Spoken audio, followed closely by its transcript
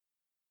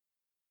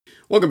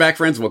Welcome back,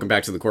 friends. Welcome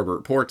back to the Corbett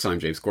Reports. I'm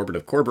James Corbett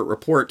of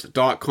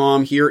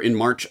CorbettReport.com here in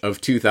March of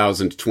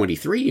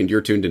 2023, and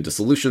you're tuned into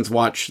Solutions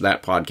Watch,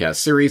 that podcast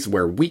series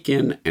where week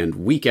in and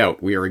week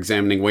out we are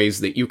examining ways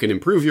that you can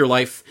improve your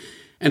life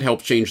and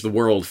help change the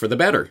world for the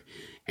better.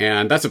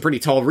 And that's a pretty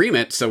tall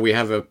remit, so we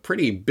have a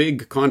pretty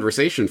big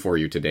conversation for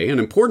you today, an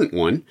important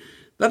one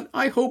that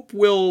I hope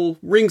will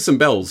ring some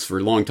bells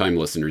for longtime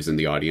listeners in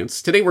the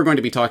audience. Today we're going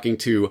to be talking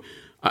to,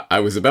 I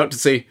was about to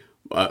say,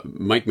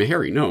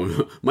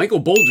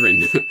 Michael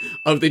Boldrin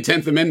of the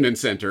 10th Amendment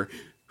Center,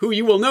 who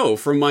you will know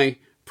from my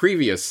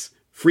previous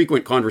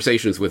frequent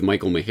conversations with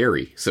Michael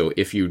Maharrey. So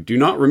if you do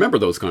not remember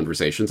those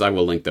conversations, I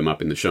will link them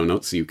up in the show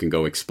notes so you can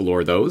go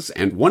explore those.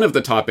 And one of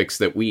the topics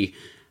that we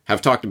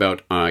have talked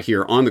about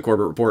here on the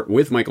Corbett Report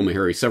with Michael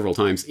Maharrey several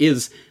times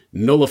is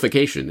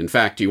nullification. In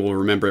fact, you will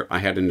remember I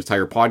had an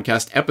entire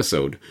podcast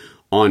episode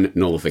on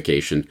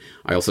nullification.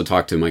 I also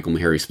talked to Michael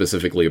Maharrey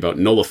specifically about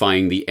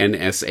nullifying the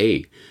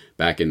NSA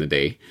back in the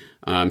day.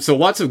 So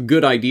lots of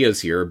good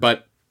ideas here,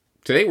 but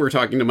today we're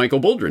talking to Michael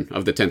Boldrin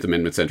of the 10th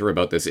Amendment Center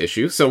about this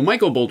issue. So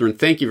Michael Boldrin,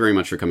 thank you very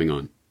much for coming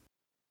on.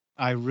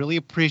 I really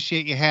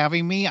appreciate you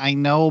having me. I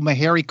know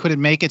Maharrey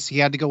couldn't make it, so he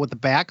had to go with the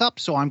backup,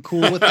 so I'm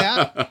cool with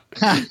that.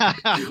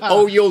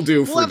 Oh, you'll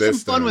do for we'll have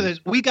this some fun with it.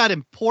 We got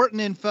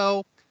important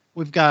info.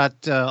 We've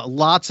got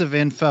lots of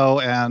info,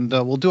 and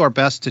we'll do our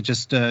best to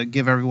just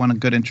give everyone a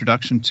good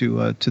introduction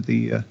to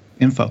the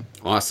info.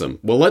 Awesome.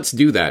 Well, let's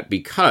do that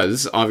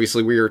because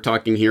obviously we are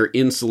talking here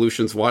in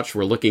Solutions Watch.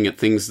 We're looking at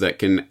things that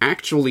can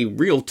actually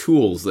real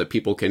tools that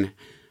people can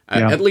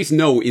at least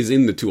know is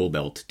in the tool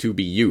belt to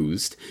be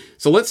used.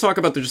 So let's talk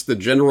about just the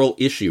general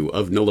issue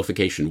of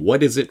nullification.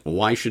 What is it?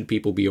 Why should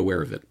people be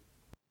aware of it?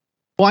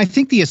 Well, I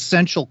think the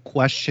essential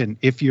question,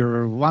 if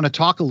you want to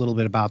talk a little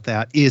bit about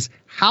that, is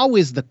how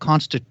is the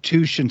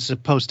Constitution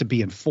supposed to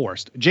be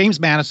enforced? James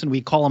Madison,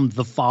 we call him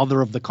the father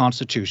of the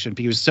Constitution.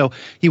 He was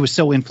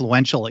so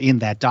influential in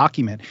that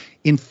document.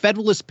 In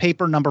Federalist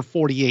Paper number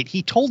 48,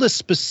 he told us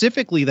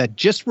specifically that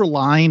just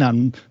relying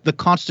on the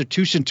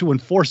Constitution to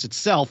enforce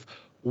itself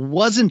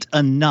wasn't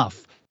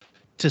enough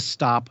to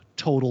stop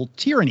total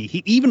tyranny.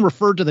 He even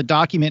referred to the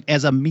document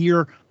as a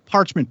mere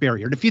parchment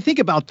barrier. And if you think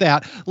about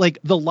that, like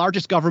the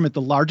largest government,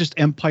 the largest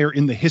empire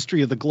in the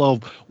history of the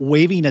globe,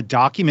 waving a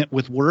document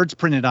with words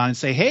printed on and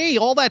say, hey,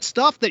 all that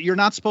stuff that you're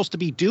not supposed to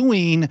be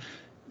doing,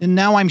 and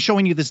now I'm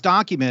showing you this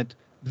document,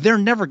 they're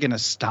never going to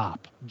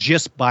stop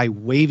just by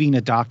waving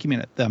a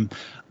document at them.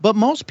 But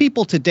most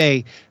people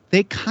today,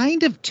 they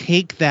kind of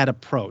take that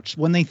approach.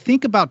 When they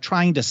think about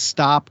trying to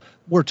stop,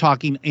 we're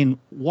talking in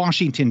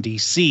Washington,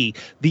 D.C.,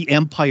 the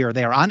empire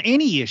there, on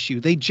any issue,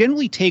 they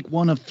generally take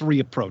one of three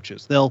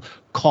approaches. They'll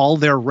call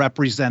their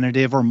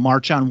representative or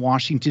march on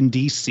Washington,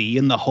 D.C.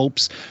 in the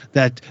hopes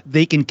that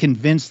they can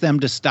convince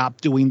them to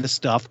stop doing the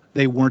stuff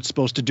they weren't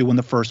supposed to do in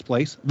the first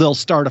place. They'll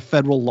start a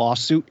federal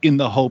lawsuit in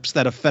the hopes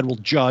that a federal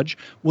judge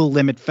will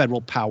limit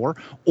federal power,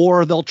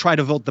 or they'll try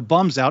to vote the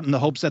bums out in the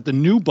hopes that the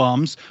new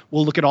bums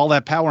will look at all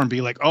that power and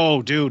be like,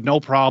 oh, dude, no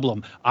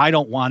problem. I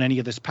don't want any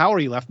of this power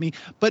you left me.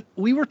 But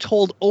we were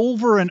told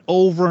over and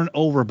over and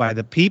over by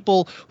the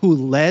people who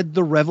led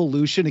the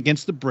revolution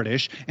against the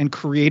British and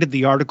created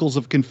the Articles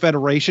of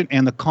Confederation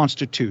and the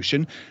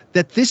Constitution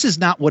that this is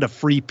not what a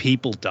free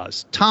people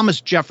does.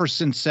 Thomas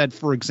Jefferson said,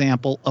 for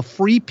example, a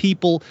free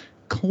people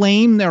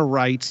claim their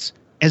rights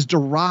as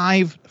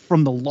derived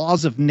from the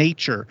laws of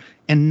nature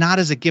and not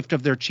as a gift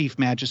of their chief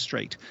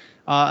magistrate.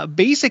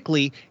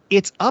 Basically,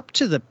 it's up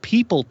to the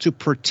people to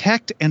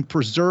protect and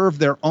preserve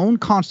their own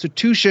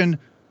constitution,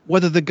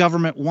 whether the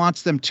government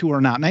wants them to or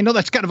not. And I know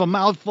that's kind of a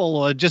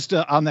mouthful just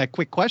on that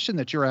quick question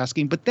that you're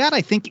asking, but that I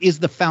think is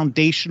the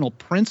foundational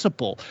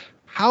principle.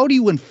 How do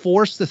you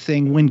enforce the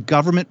thing when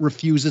government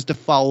refuses to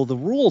follow the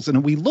rules?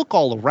 And we look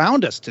all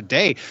around us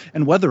today,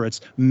 and whether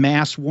it's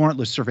mass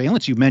warrantless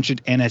surveillance, you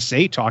mentioned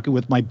NSA, talking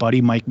with my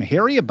buddy Mike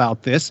Maharrey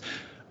about this,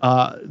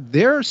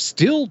 they're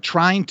still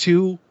trying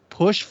to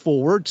push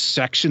forward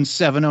Section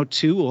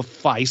 702 of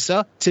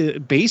FISA to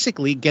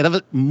basically get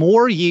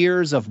more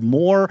years of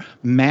more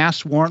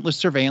mass warrantless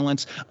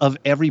surveillance of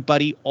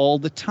everybody all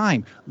the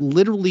time.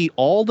 Literally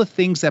all the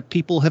things that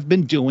people have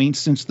been doing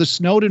since the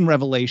Snowden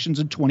revelations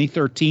in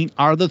 2013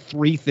 are the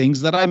three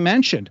things that I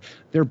mentioned.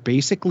 They're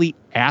basically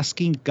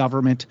asking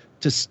government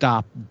to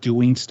stop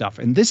doing stuff.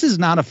 And this is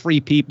not a free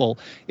people.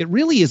 It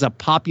really is a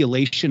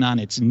population on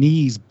its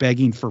knees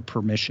begging for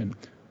permission.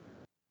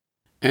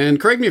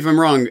 And correct me if I'm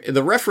wrong,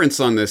 the reference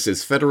on this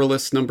is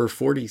Federalist number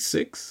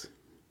 46?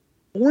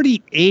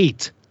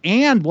 48.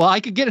 And, well, I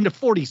could get into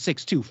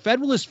 46 too.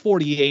 Federalist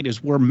 48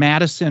 is where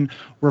Madison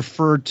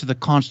referred to the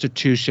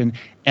Constitution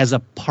as a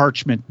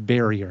parchment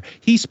barrier.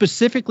 He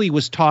specifically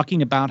was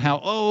talking about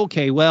how,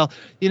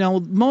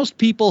 most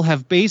people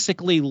have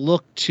basically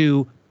looked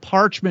to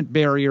parchment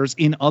barriers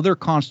in other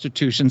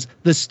constitutions,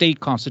 the state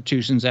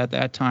constitutions at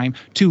that time,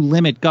 to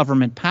limit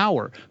government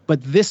power.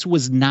 But this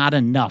was not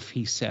enough,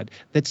 he said.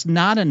 That's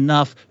not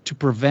enough to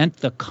prevent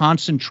the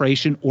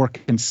concentration or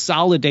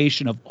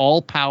consolidation of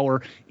all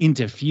power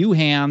into few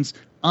hands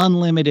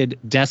unlimited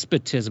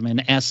despotism,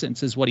 in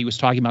essence, is what he was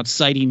talking about,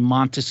 citing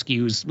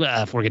Montesquieu's,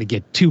 if we're going to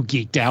get too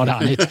geeked out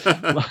on it.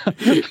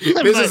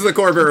 This is the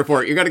Corbett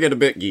Report. You got to get a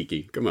bit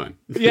geeky. Come on.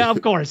 Yeah,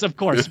 of course.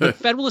 But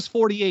Federalist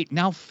 48.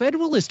 Now,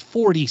 Federalist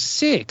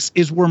 46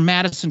 is where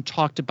Madison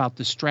talked about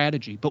the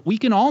strategy. But we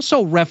can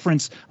also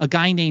reference a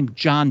guy named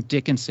John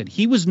Dickinson.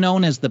 He was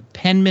known as the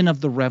penman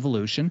of the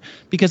Revolution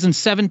because in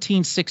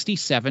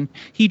 1767,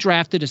 he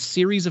drafted a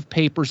series of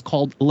papers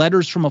called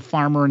Letters from a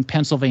Farmer in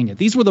Pennsylvania.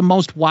 These were the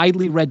most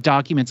widely read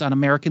documents on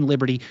American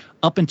liberty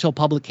up until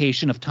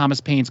publication of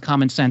Thomas Paine's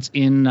Common Sense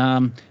in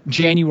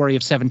January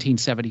of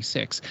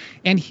 1776.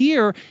 And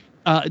here,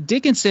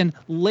 Dickinson,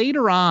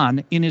 later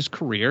on in his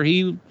career,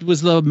 he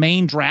was the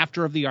main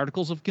drafter of the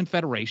Articles of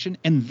Confederation,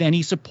 and then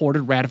he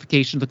supported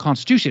ratification of the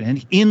Constitution.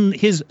 And in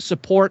his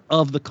support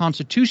of the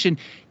Constitution,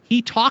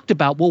 he talked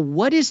about, well,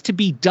 what is to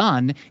be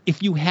done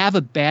if you have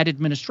a bad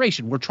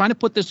administration? We're trying to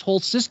put this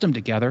whole system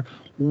together.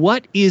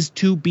 What is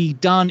to be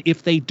done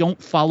if they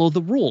don't follow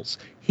the rules?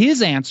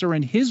 His answer,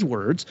 in his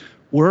words,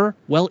 were,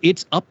 well,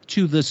 it's up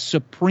to the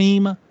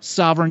supreme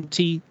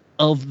sovereignty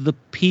of the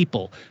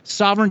people.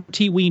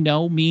 Sovereignty, we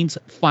know, means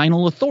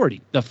final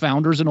authority. The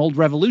founders and old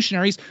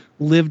revolutionaries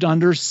lived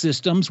under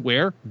systems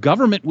where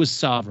government was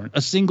sovereign,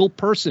 a single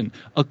person,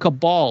 a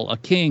cabal, a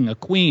king, a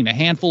queen, a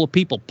handful of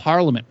people,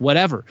 parliament,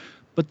 whatever.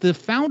 But the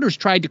founders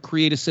tried to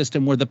create a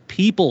system where the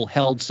people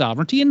held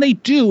sovereignty, and they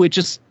do. It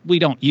just, we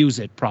don't use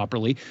it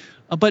properly.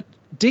 But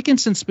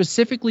Dickinson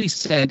specifically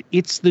said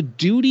it's the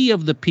duty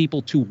of the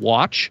people to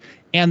watch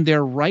and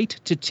their right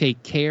to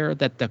take care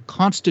that the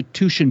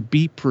Constitution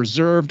be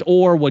preserved,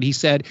 or what he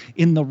said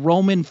in the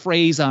Roman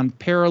phrase, on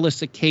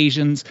perilous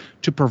occasions,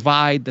 to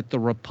provide that the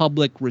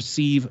Republic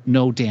receive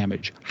no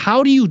damage.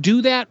 How do you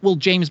do that? Well,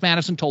 James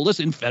Madison told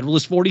us in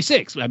Federalist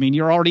 46. I mean,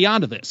 you're already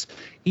onto this.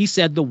 He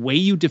said the way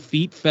you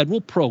defeat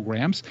federal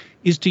programs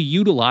is to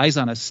utilize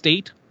on a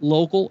state,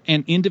 local,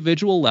 and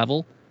individual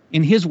level,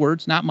 in his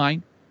words, not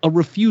mine, a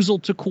refusal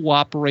to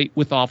cooperate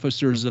with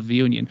officers of the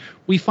Union.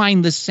 We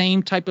find the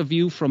same type of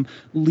view from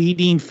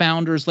leading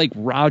founders like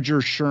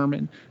Roger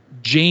Sherman,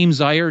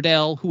 James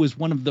Iredell, who was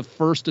one of the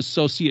first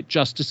associate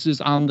justices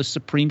on the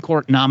Supreme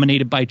Court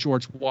nominated by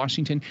George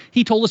Washington.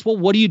 He told us, well,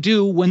 what do you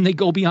do when they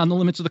go beyond the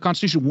limits of the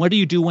Constitution? What do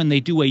you do when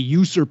they do a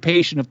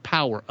usurpation of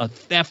power, a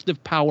theft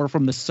of power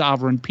from the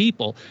sovereign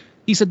people?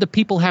 He said the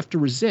people have to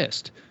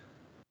resist.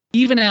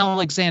 Even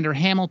Alexander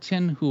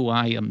Hamilton, who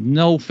I am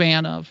no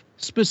fan of,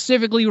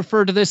 specifically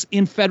referred to this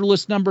in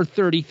Federalist number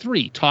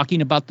 33,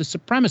 talking about the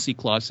Supremacy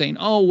Clause, saying,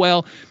 oh,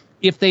 well,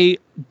 if they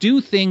do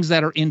things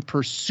that are in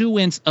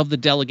pursuance of the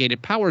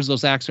delegated powers,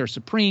 those acts are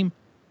supreme.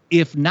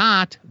 If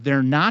not,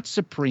 they're not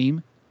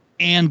supreme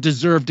and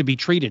deserve to be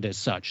treated as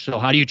such. So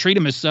how do you treat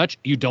them as such?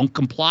 You don't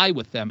comply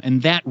with them.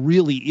 And that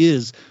really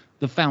is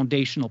the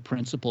foundational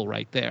principle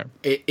right there.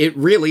 It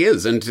really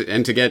is. And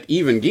to get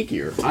even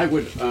geekier, I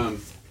would...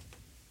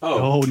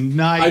 Oh,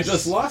 nice. I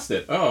just lost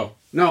it. Oh,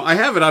 no, I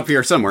have it up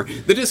here somewhere.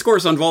 The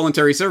Discourse on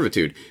Voluntary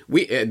Servitude.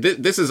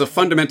 This is a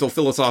fundamental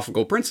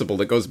philosophical principle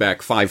that goes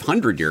back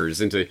 500 years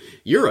into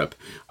Europe.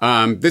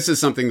 This is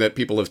something that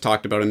people have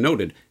talked about and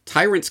noted.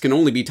 Tyrants can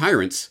only be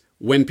tyrants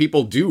when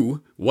people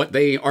do what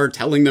they are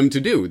telling them to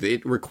do.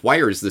 It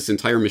requires this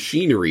entire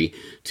machinery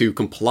to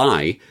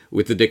comply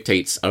with the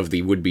dictates of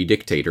the would-be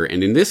dictator.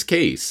 And in this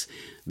case,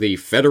 the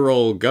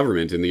federal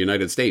government in the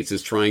United States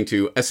is trying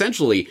to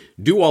essentially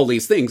do all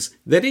these things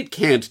that it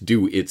can't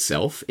do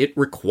itself. It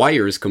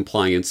requires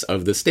compliance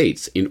of the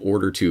states in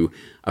order to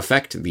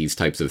affect these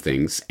types of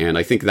things. And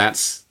I think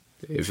that's,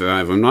 if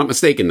I'm not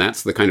mistaken,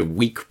 that's the kind of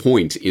weak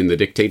point in the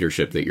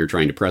dictatorship that you're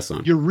trying to press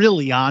on. You're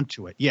really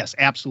onto it. Yes,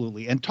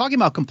 absolutely. And talking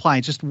about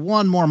compliance, just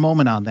one more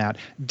moment on that.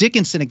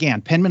 Dickinson,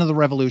 again, penman of the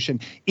Revolution,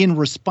 in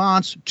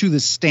response to the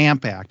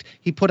Stamp Act,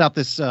 he put out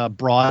this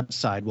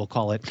broadside, we'll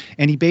call it,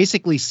 and he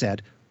basically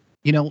said,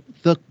 you know,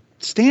 the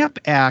Stamp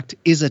Act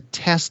is a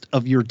test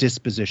of your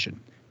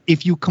disposition.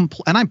 If you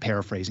comply, and I'm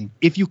paraphrasing,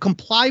 if you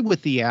comply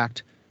with the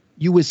act,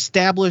 you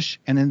establish,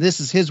 and then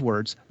this is his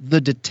words, the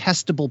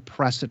detestable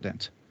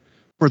precedent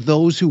for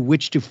those who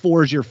wish to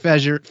forge your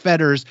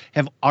fetters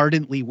have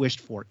ardently wished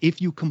for. If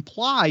you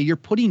comply, you're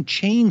putting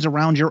chains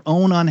around your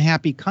own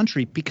unhappy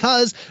country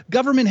because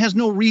government has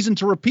no reason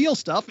to repeal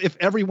stuff if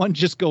everyone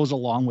just goes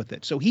along with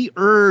it. So he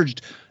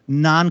urged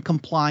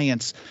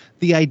non-compliance.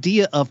 The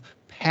idea of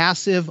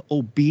passive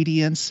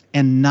obedience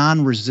and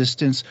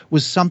non-resistance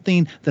was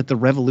something that the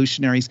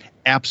revolutionaries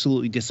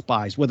absolutely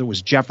despised, whether it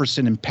was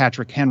Jefferson and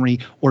Patrick Henry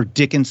or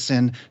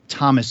Dickinson,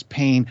 Thomas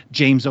Paine,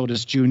 James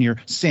Otis Jr.,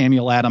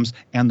 Samuel Adams,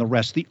 and the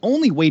rest. The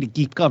only way to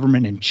keep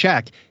government in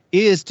check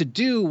is to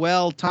do,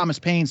 well, Thomas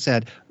Paine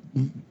said,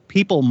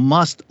 people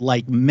must,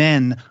 like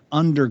men,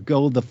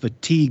 undergo the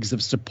fatigues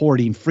of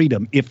supporting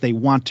freedom if they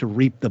want to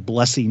reap the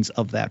blessings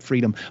of that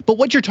freedom. But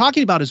what you're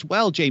talking about as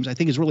well, James, I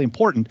think is really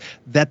important,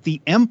 that the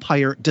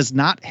empire does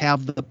not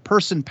have the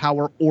person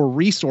power or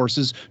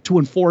resources to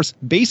enforce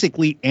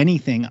basically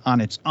anything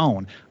on its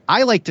own.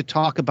 I like to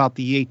talk about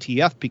the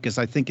ATF because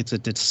I think it's a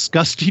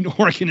disgusting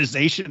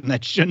organization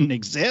that shouldn't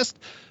exist.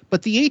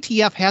 but the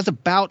ATF has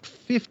about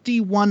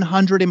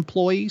 5,100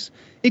 employees.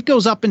 It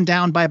goes up and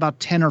down by about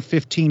 10 or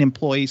 15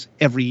 employees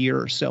every year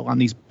or so on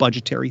these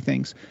budgetary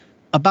things.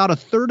 About a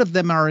third of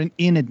them are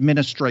in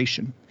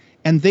administration,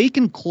 and they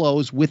can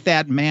close with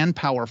that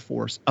manpower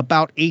force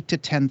about 8 to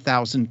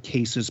 10,000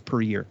 cases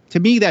per year.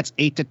 To me, that's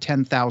 8 to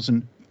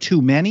 10,000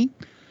 too many.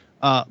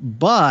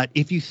 But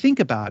if you think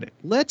about it,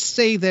 let's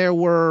say there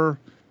were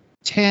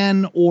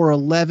 10 or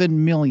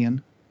 11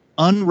 million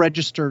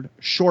unregistered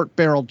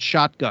short-barreled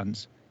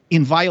shotguns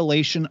in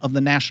violation of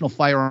the National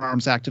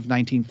Firearms Act of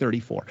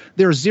 1934.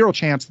 There's zero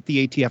chance that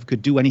the ATF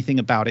could do anything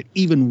about it,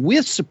 even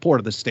with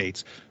support of the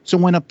states. So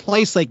when a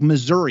place like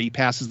Missouri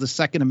passes the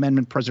Second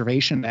Amendment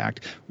Preservation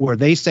Act, where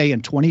they say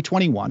in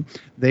 2021,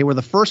 they were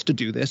the first to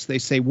do this, they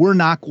say we're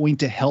not going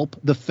to help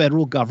the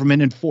federal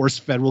government enforce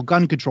federal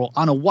gun control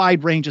on a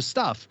wide range of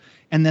stuff.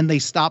 And then they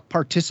stop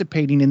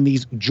participating in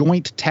these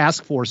joint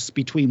task forces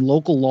between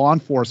local law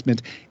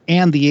enforcement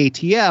and the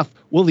ATF.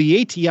 Well,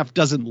 the ATF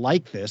doesn't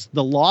like this.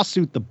 The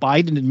lawsuit the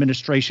Biden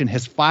administration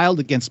has filed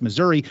against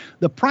Missouri,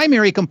 the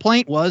primary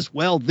complaint was,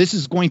 well, this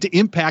is going to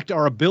impact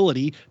our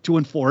ability to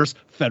enforce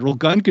federal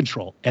gun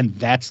control. And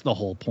that's the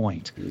whole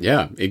point.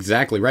 Yeah,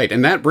 exactly right.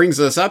 And that brings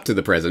us up to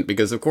the present,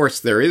 because, of course,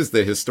 there is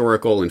the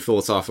historical and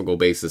philosophical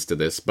basis to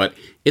this, but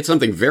it's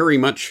something very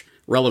much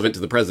relevant to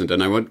the present.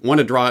 And I want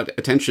to draw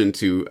attention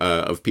to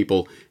of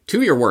people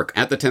to your work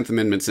at the 10th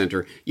Amendment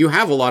Center. You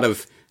have a lot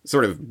of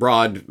sort of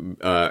broad,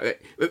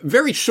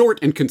 very short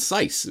and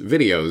concise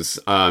videos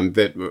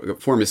that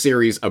form a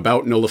series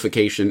about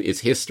nullification,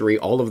 its history,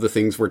 all of the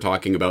things we're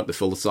talking about, the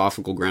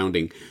philosophical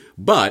grounding.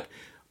 But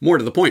more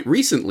to the point,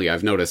 recently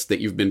I've noticed that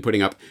you've been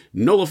putting up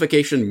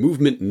Nullification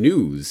Movement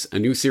News, a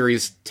new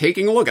series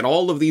taking a look at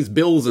all of these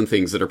bills and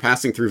things that are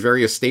passing through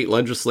various state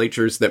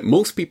legislatures that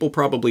most people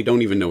probably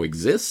don't even know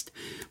exist,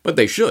 but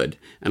they should.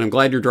 And I'm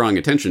glad you're drawing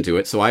attention to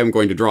it, so I'm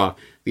going to draw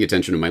the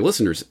attention of my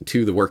listeners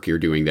to the work you're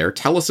doing there.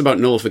 Tell us about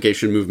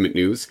Nullification Movement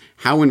News,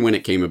 how and when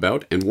it came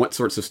about, and what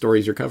sorts of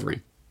stories you're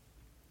covering.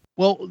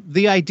 Well,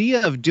 the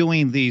idea of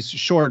doing these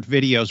short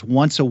videos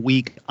once a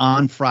week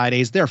on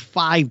Fridays, they're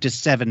 5 to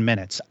 7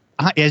 minutes.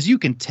 As you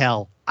can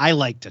tell, I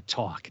like to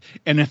talk.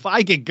 And if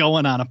I get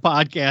going on a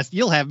podcast,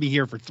 you'll have me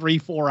here for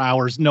 3-4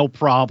 hours, no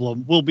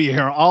problem. We'll be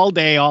here all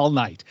day, all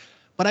night.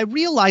 But I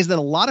realize that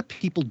a lot of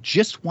people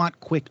just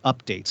want quick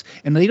updates,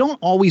 and they don't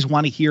always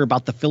want to hear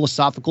about the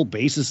philosophical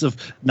basis of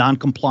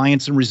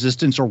noncompliance and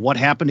resistance or what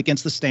happened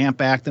against the Stamp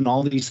Act and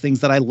all these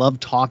things that I love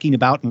talking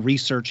about and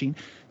researching.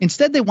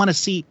 Instead, they want to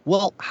see,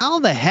 well, how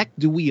the heck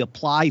do we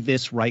apply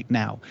this right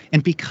now?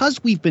 And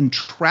because we've been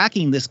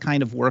tracking this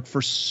kind of work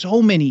for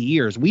so many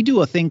years, we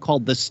do a thing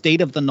called the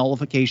State of the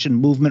Nullification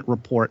Movement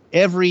Report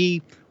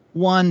every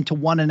 1 to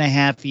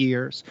 1.5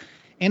 years.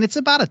 And it's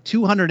about a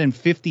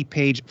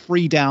 250-page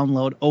free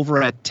download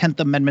over at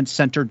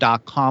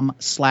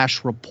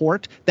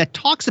 10thamendmentcenter.com/report that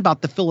talks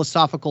about the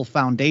philosophical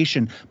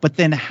foundation, but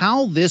then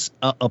how this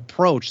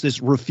approach,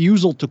 this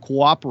refusal to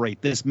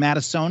cooperate, this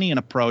Madisonian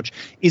approach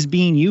is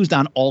being used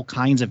on all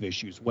kinds of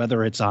issues,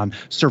 whether it's on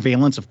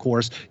surveillance. Of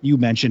course, you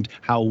mentioned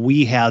how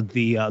we had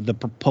the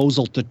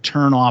proposal to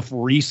turn off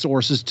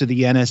resources to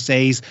the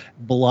NSA's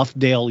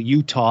Bluffdale,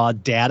 Utah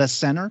data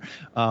center.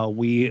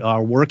 We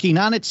are working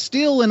on it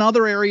still in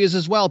other areas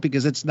as well,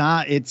 because it's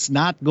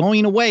not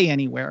going away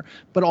anywhere.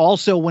 But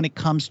also when it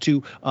comes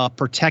to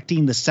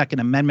protecting the Second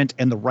Amendment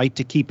and the right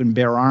to keep and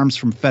bear arms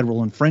from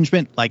federal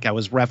infringement, like I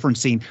was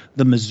referencing,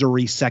 the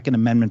Missouri Second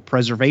Amendment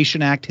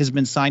Preservation Act has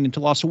been signed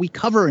into law. So we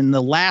cover in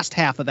the last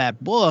half of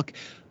that book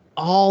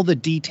all the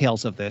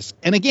details of this.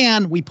 And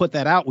again, we put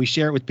that out, we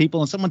share it with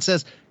people, and someone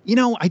says, you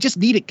know, I just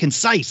need it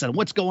concise on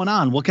what's going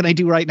on. What can I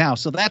do right now?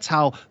 So that's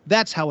how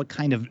it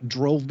kind of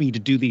drove me to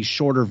do these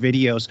shorter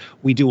videos.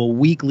 We do a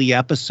weekly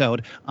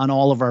episode on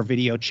all of our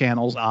video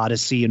channels,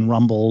 Odyssey and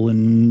Rumble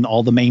and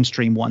all the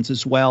mainstream ones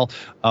as well,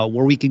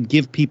 where we can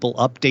give people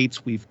updates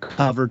we've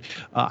covered.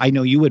 I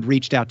know you had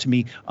reached out to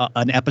me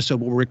an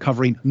episode where we're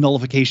covering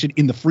nullification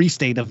in the free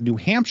state of New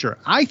Hampshire.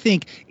 I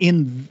think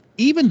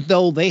even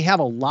though they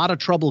have a lot of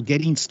trouble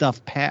getting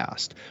stuff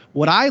passed,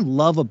 what I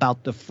love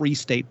about the Free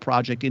State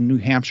Project in New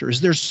Hampshire is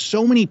there's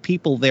so many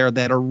people there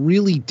that are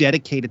really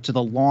dedicated to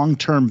the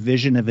long-term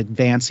vision of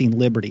advancing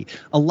liberty.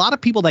 A lot of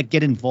people that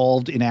get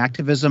involved in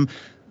activism,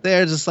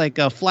 they're just like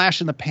a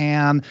flash in the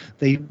pan.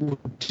 They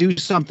do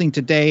something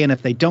today, and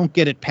if they don't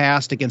get it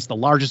passed against the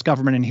largest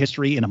government in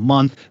history in a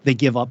month, they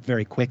give up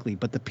very quickly.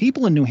 But the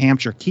people in New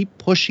Hampshire keep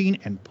pushing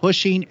and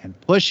pushing and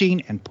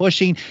pushing and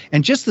pushing.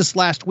 And just this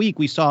last week,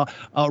 we saw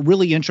a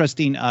really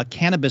interesting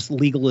cannabis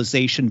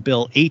legalization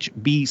bill,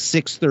 HB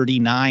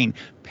 639,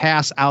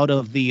 pass out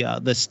of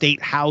the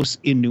state house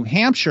in New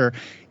Hampshire.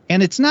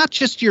 And it's not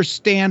just your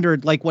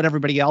standard, like what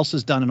everybody else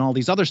has done in all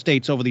these other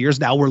states over the years.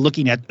 Now we're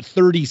looking at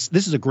 30.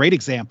 This is a great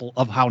example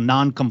of how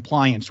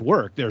noncompliance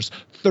work. There's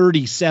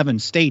 37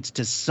 states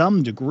to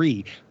some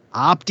degree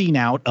opting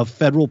out of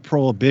federal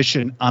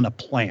prohibition on a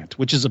plant,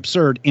 which is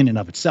absurd in and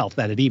of itself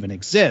that it even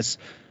exists.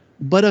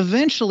 But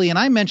eventually, and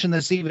I mentioned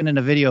this even in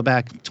a video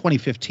back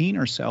 2015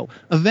 or so,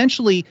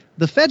 eventually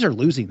the feds are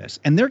losing this,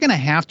 and they're going to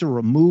have to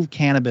remove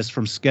cannabis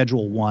from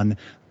Schedule 1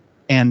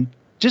 and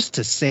just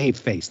to save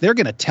face. They're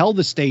going to tell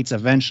the states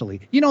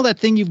eventually, you know, that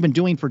thing you've been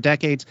doing for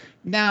decades,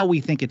 now we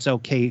think it's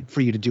okay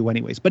for you to do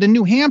anyways. But in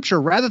New Hampshire,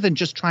 rather than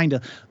just trying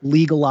to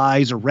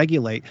legalize or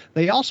regulate,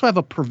 they also have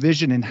a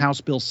provision in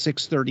House Bill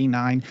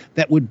 639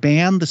 that would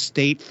ban the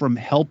state from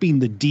helping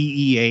the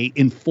DEA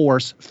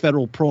enforce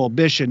federal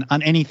prohibition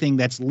on anything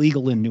that's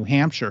legal in New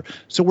Hampshire.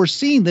 So we're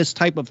seeing this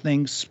type of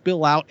thing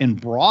spill out and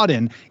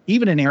broaden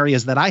even in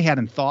areas that I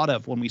hadn't thought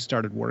of when we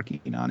started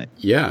working on it.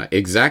 Yeah,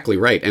 exactly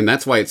right. And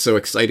that's why it's so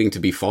exciting to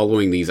be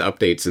following these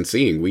updates and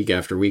seeing week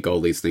after week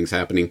all these things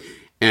happening.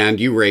 And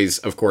you raise,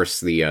 of course,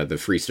 the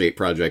Free State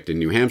Project in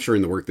New Hampshire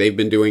and the work they've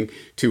been doing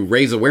to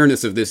raise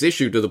awareness of this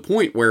issue to the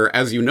point where,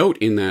 as you note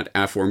in that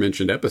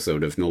aforementioned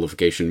episode of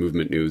Nullification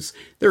Movement News,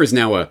 there is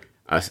now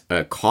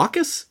a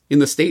caucus in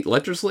the state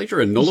legislature,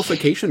 a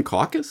nullification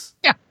caucus?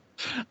 Yeah.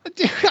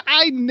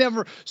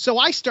 So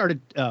I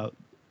started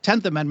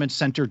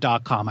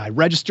 10thamendmentcenter.com. I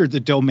registered the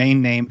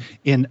domain name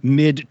in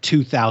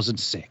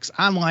mid-2006.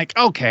 I'm like,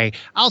 okay,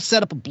 I'll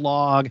set up a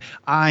blog.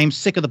 I'm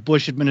sick of the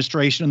Bush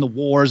administration and the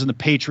wars and the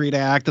Patriot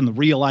Act and the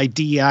Real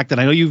ID Act. And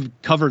I know you've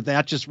covered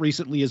that just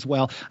recently as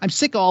well. I'm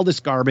sick of all this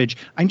garbage.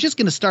 I'm just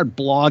going to start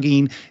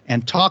blogging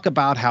and talk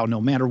about how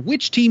no matter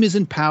which team is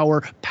in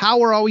power,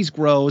 power always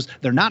grows.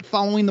 They're not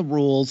following the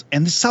rules,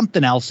 and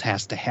something else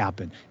has to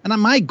happen.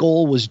 And my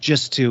goal was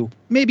just to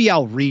maybe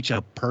I'll reach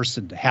a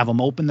person to have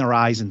them open their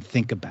eyes and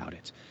think about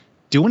it.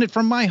 Doing it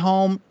from my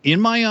home, in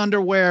my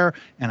underwear,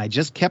 and I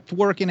just kept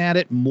working at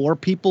it. More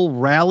people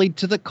rallied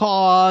to the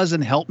cause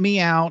and helped me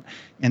out.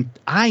 And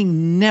I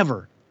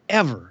never,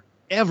 ever,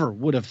 ever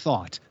would have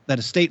thought that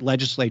a state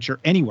legislature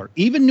anywhere,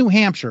 even New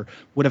Hampshire,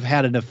 would have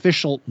had an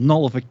official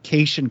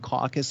nullification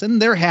caucus.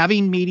 And they're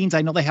having meetings.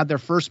 I know they had their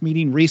first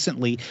meeting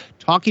recently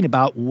talking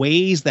about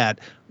ways that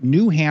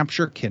New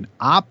Hampshire can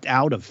opt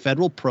out of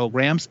federal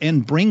programs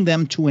and bring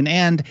them to an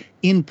end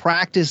in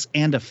practice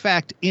and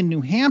effect in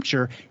New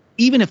Hampshire,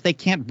 even if they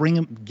can't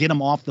get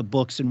them off the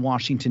books in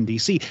Washington,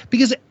 D.C.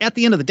 Because at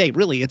the end of the day,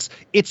 really,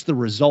 it's the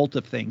result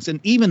of things. And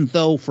even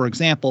though, for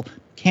example,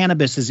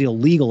 cannabis is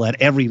illegal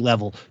at every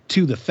level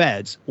to the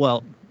feds,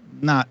 well,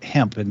 not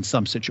hemp in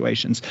some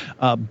situations,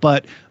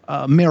 but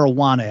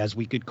marijuana, as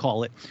we could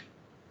call it,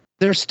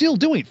 they're still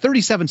doing it.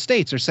 37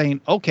 states are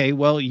saying, okay,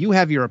 well, you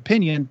have your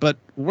opinion, but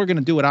we're going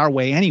to do it our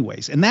way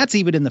anyways. And that's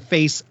even in the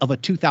face of a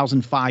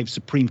 2005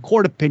 Supreme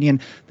Court opinion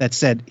that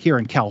said here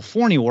in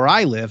California, where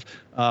I live,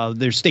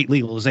 there's state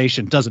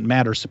legalization, doesn't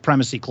matter,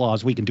 supremacy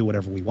clause, we can do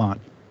whatever we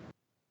want.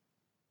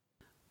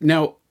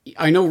 Now,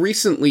 I know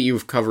recently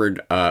you've covered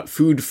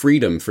food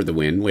freedom for the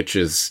win, which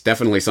is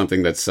definitely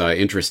something that's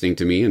interesting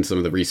to me and some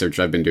of the research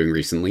I've been doing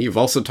recently. You've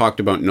also talked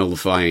about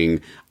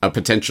nullifying a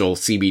potential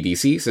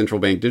CBDC, central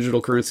bank digital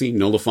currency,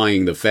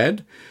 nullifying the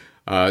Fed.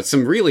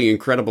 Some really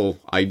incredible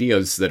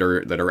ideas that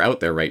are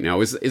out there right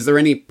now. Is there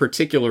any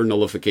particular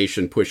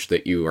nullification push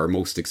that you are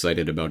most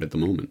excited about at the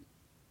moment?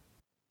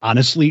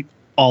 Honestly,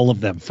 all of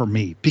them for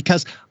me,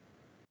 because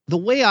the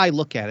way I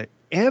look at it,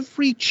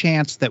 every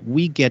chance that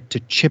we get to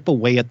chip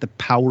away at the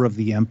power of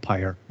the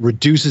empire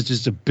reduces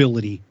its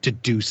ability to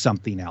do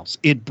something else.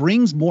 It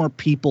brings more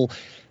people.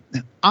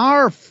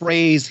 Our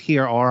phrase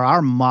here, or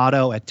our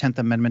motto at 10th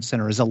Amendment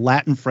Center, is a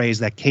Latin phrase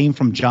that came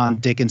from John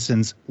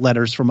Dickinson's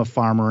Letters from a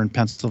Farmer in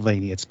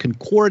Pennsylvania. It's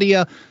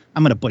Concordia.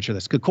 I'm going to butcher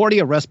this.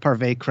 Concordia res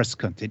parve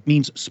crescunt. It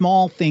means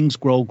small things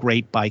grow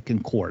great by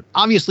concord.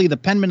 Obviously, the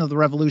penman of the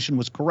revolution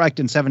was correct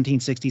in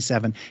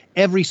 1767.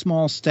 Every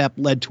small step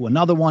led to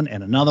another one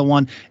and another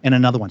one and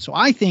another one. So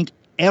I think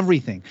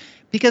everything,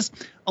 because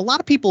a lot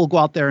of people will go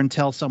out there and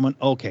tell someone,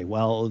 okay,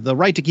 well, the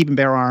right to keep and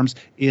bear arms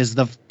is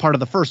the part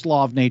of the first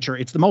law of nature.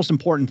 It's the most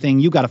important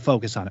thing. You got to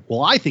focus on it.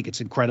 Well, I think it's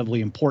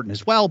incredibly important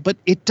as well, but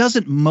it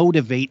doesn't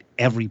motivate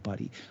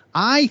everybody.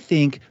 I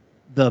think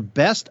the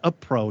best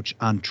approach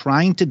on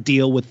trying to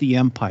deal with the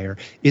empire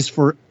is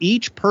for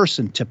each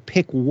person to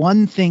pick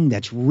one thing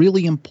that's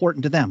really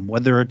important to them,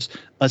 whether it's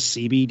a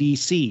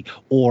CBDC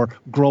or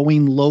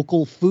growing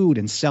local food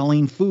and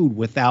selling food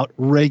without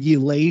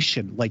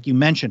regulation. Like you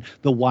mentioned,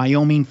 the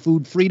Wyoming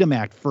Food Freedom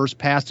Act, first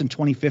passed in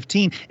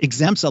 2015,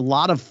 exempts a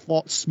lot of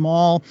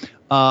small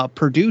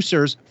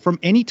producers from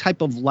any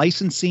type of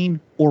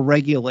licensing or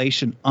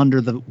regulation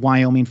under the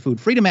Wyoming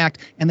Food Freedom Act.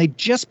 And they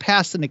just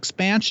passed an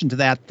expansion to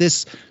that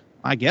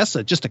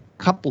just a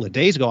couple of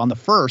days ago on the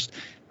 1st,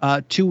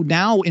 to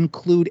now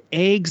include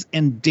eggs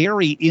and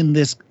dairy in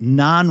this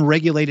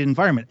non-regulated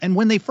environment. And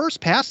when they first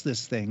passed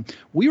this thing,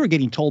 we were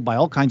getting told by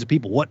all kinds of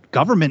people, what,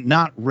 government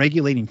not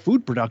regulating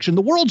food production?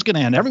 The world's going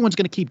to end. Everyone's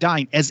going to keep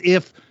dying, as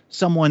if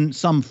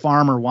some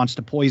farmer wants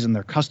to poison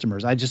their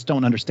customers. I just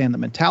don't understand the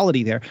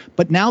mentality there.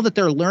 But now that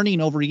they're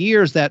learning over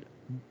years that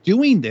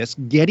doing this,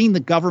 getting the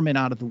government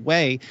out of the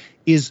way,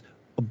 is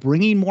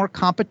bringing more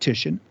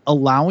competition,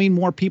 allowing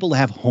more people to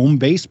have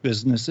home-based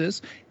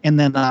businesses, and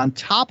then on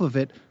top of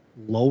it,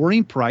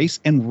 lowering price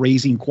and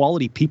raising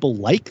quality. People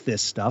like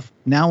this stuff.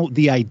 Now,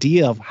 the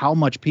idea of how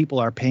much people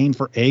are paying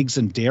for eggs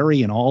and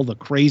dairy and all the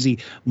crazy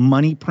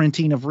money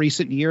printing of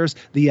recent years,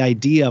 the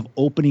idea of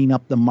opening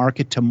up the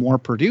market to more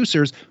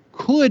producers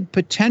could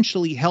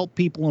potentially help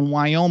people in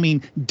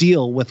Wyoming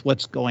deal with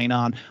what's going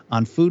on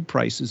food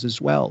prices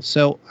as well.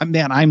 So,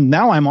 man,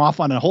 I'm off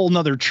on a whole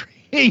nother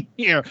train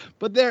here.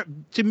 But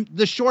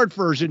the short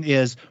version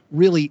is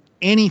really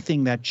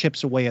anything that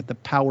chips away at the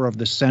power of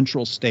the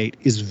central state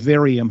is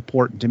very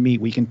important to me.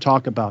 We can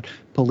talk about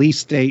police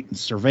state and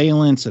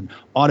surveillance and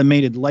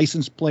automated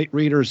license plate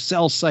readers,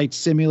 cell site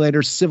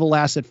simulators, civil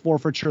asset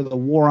forfeiture, the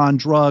war on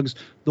drugs,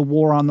 the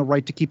war on the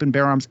right to keep and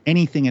bear arms.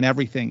 Anything and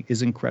everything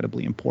is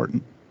incredibly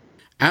important.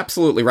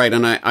 Absolutely right.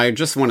 And I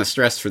just want to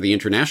stress for the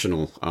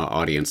international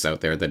audience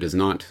out there that is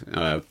not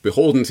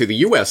beholden to the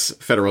U.S.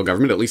 federal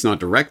government, at least not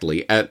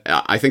directly.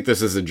 I think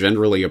this is a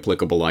generally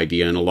applicable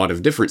idea in a lot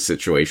of different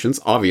situations.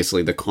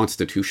 Obviously, the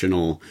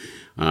constitutional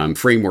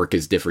framework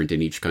is different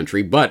in each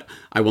country. But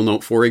I will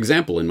note, for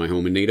example, in my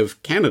home and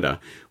native Canada,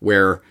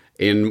 where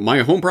in my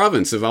home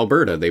province of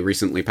Alberta, they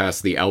recently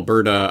passed the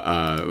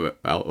Alberta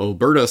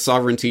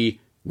Sovereignty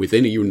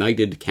Within a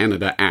United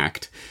Canada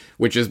Act,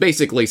 which is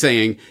basically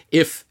saying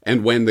if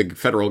and when the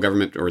federal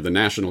government or the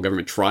national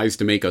government tries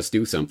to make us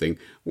do something,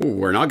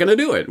 we're not going to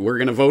do it. We're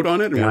going to vote on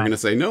it, and we're going to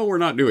say, no, we're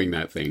not doing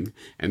that thing.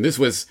 And this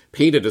was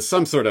painted as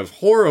some sort of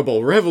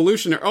horrible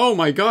revolutionary, oh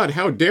my God,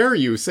 how dare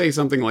you say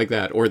something like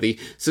that? Or the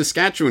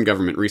Saskatchewan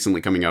government recently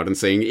coming out and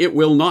saying it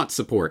will not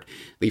support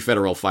the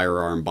federal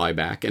firearm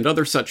buyback and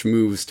other such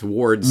moves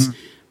towards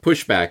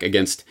pushback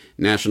against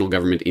national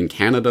government in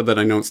Canada that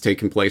I know is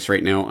taking place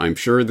right now. I'm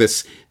sure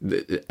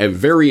a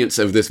variants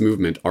of this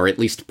movement are at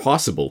least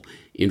possible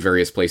in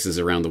various places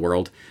around the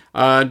world.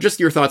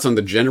 Just your thoughts on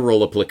the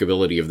general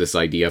applicability of this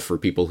idea for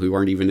people who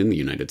aren't even in the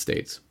United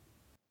States.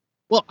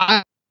 Well,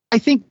 I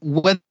think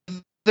whether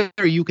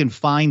you can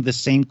find the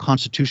same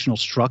constitutional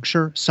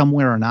structure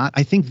somewhere or not,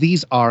 I think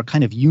these are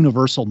kind of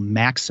universal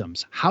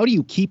maxims. How do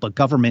you keep a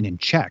government in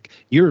check?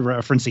 You're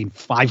referencing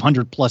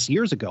 500 plus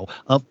years ago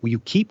of you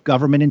keep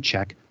government in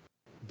check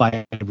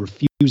by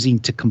refusing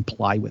to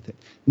comply with it.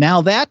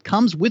 Now, that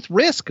comes with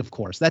risk, of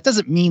course. That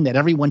doesn't mean that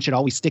everyone should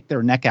always stick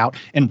their neck out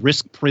and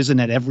risk prison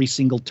at every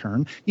single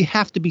turn. You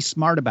have to be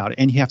smart about it,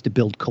 and you have to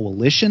build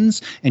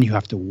coalitions, and you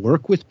have to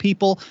work with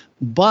people.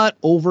 But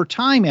over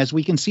time, as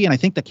we can see, and I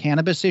think the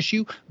cannabis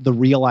issue, the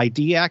Real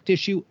ID Act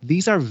issue,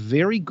 these are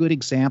very good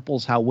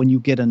examples how when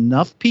you get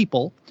enough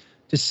people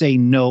to say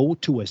no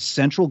to a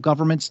central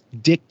government's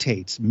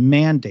dictates,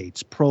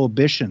 mandates,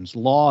 prohibitions,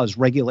 laws,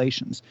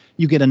 regulations.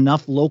 You get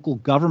enough local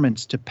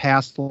governments to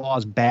pass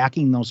laws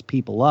backing those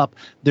people up.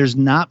 There's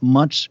not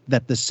much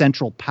that the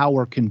central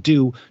power can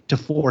do to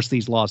force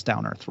these laws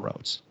down our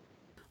throats.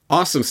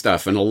 Awesome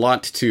stuff, and a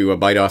lot to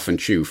bite off and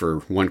chew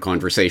for one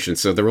conversation.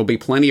 So there will be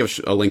plenty of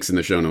links in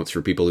the show notes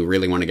for people who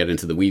really want to get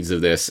into the weeds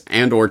of this,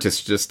 and or to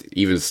just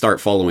even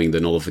start following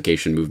the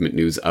nullification movement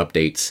news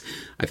updates.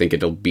 I think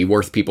it'll be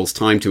worth people's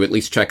time to at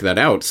least check that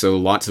out. So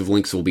lots of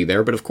links will be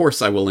there. But of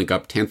course, I will link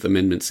up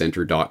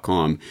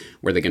 10thamendmentcenter.com,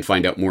 where they can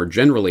find out more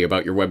generally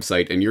about your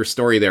website and your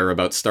story there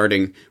about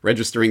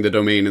registering the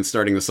domain and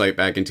starting the site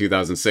back in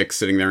 2006,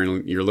 sitting there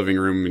in your living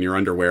room in your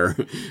underwear,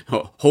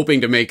 hoping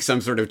to make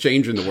some sort of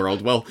change in the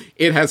world. Well,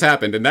 it has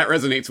happened, and that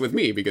resonates with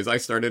me because I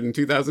started in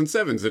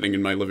 2007 sitting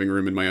in my living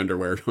room in my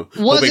underwear,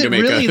 hoping to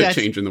make a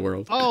change in the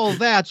world. Oh,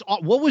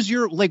 what was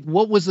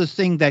the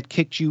thing that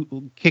kicked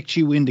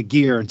you into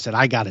gear and said,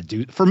 I got to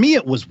do? For me,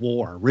 it was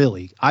war,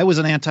 really. I was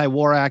an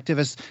anti-war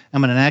activist.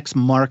 I'm an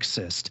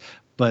ex-Marxist.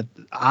 But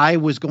I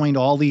was going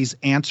to all these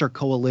Answer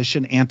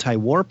Coalition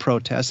anti-war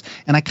protests,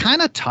 and I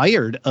kind of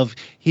tired of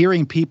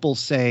hearing people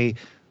say,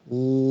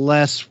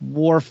 less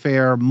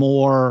warfare,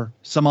 more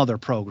some other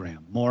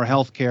program, more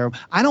healthcare.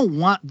 I don't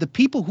want the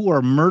people who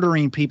are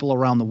murdering people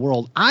around the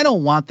world. I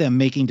don't want them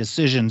making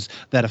decisions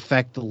that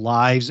affect the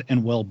lives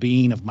and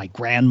well-being of my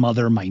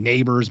grandmother, my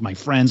neighbors, my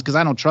friends, because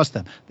I don't trust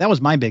them. That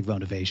was my big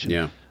motivation.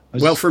 Yeah.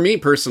 Well, for me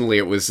personally,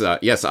 it was,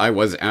 yes, I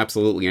was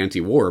absolutely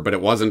anti-war, but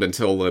it wasn't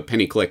until the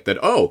penny clicked that,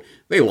 oh,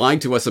 they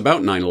lied to us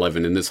about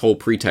 9/11 and this whole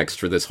pretext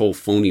for this whole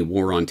phony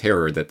war on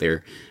terror that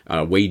they're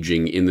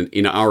waging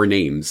in our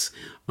names,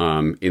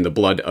 in the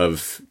blood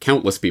of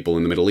countless people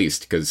in the Middle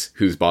East, because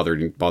who's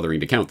bothering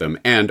to count them?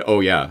 And, oh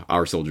yeah,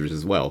 our soldiers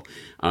as well.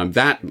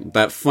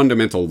 That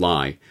fundamental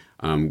lie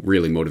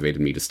really motivated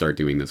me to start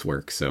doing this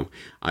work. So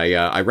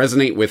I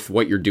resonate with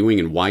what you're doing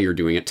and why you're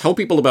doing it. Tell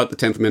people about the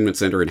 10th Amendment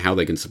Center and how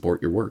they can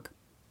support your work.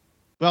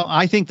 Well,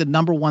 I think the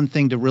number one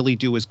thing to really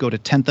do is go to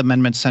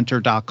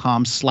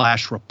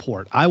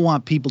 10thamendmentcenter.com/report. I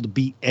want people to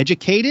be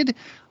educated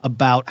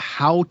about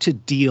how to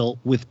deal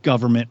with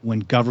government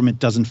when government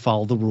doesn't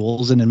follow the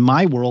rules. And in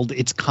my world,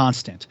 it's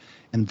constant.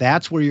 And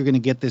that's where you're going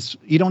to get this.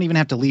 You don't even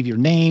have to leave your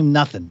name,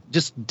 nothing.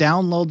 Just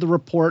download the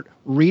report,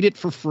 read it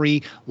for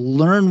free,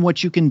 learn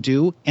what you can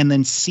do, and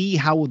then see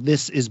how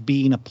this is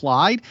being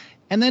applied.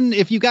 And then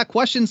if you got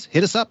questions,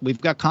 hit us up.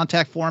 We've got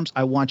contact forms.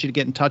 I want you to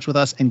get in touch with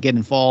us and get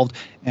involved.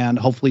 And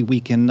hopefully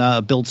we can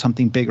build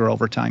something bigger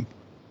over time.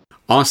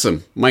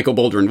 Awesome. Michael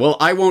Boldrin. Well,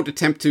 I won't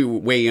attempt to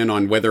weigh in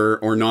on whether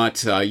or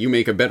not you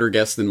make a better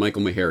guess than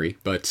Michael Meharry,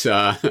 but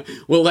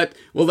we'll let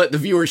the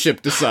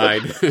viewership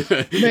decide.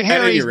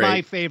 Meharry's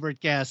my favorite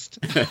guest.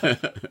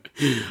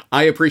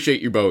 I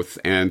appreciate you both,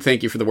 and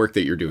thank you for the work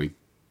that you're doing.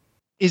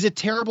 Is it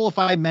terrible if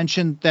I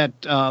mentioned that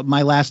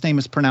my last name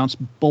is pronounced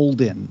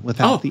Boldin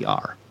without the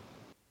R?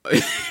 I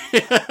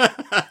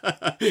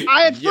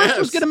at first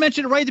was going to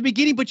mention it right at the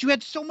beginning, but you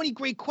had so many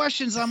great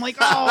questions. I'm like,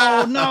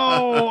 oh,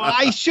 no,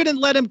 I shouldn't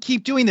let him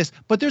keep doing this.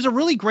 But there's a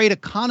really great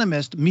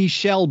economist,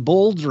 Michael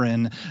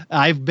Boldrin.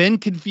 I've been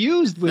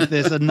confused with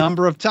this a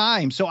number of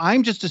times. So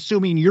I'm just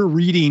assuming you're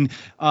reading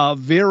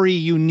very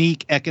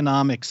unique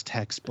economics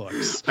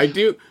textbooks. I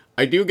do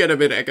get a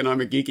bit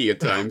economic geeky at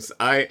times.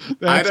 I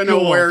don't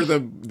know where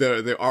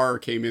the R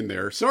came in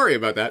there. Sorry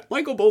about that.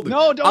 Michael Boldin.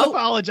 No, don't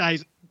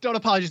apologize. Don't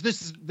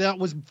apologize. That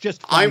was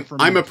just fun for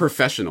me. I'm a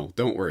professional.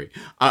 Don't worry.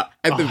 At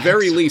the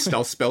very least,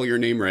 I'll spell your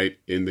name right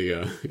in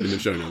the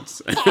show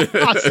notes.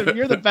 Awesome.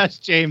 You're the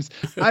best, James.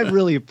 I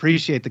really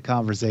appreciate the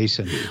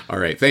conversation. All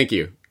right. Thank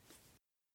you.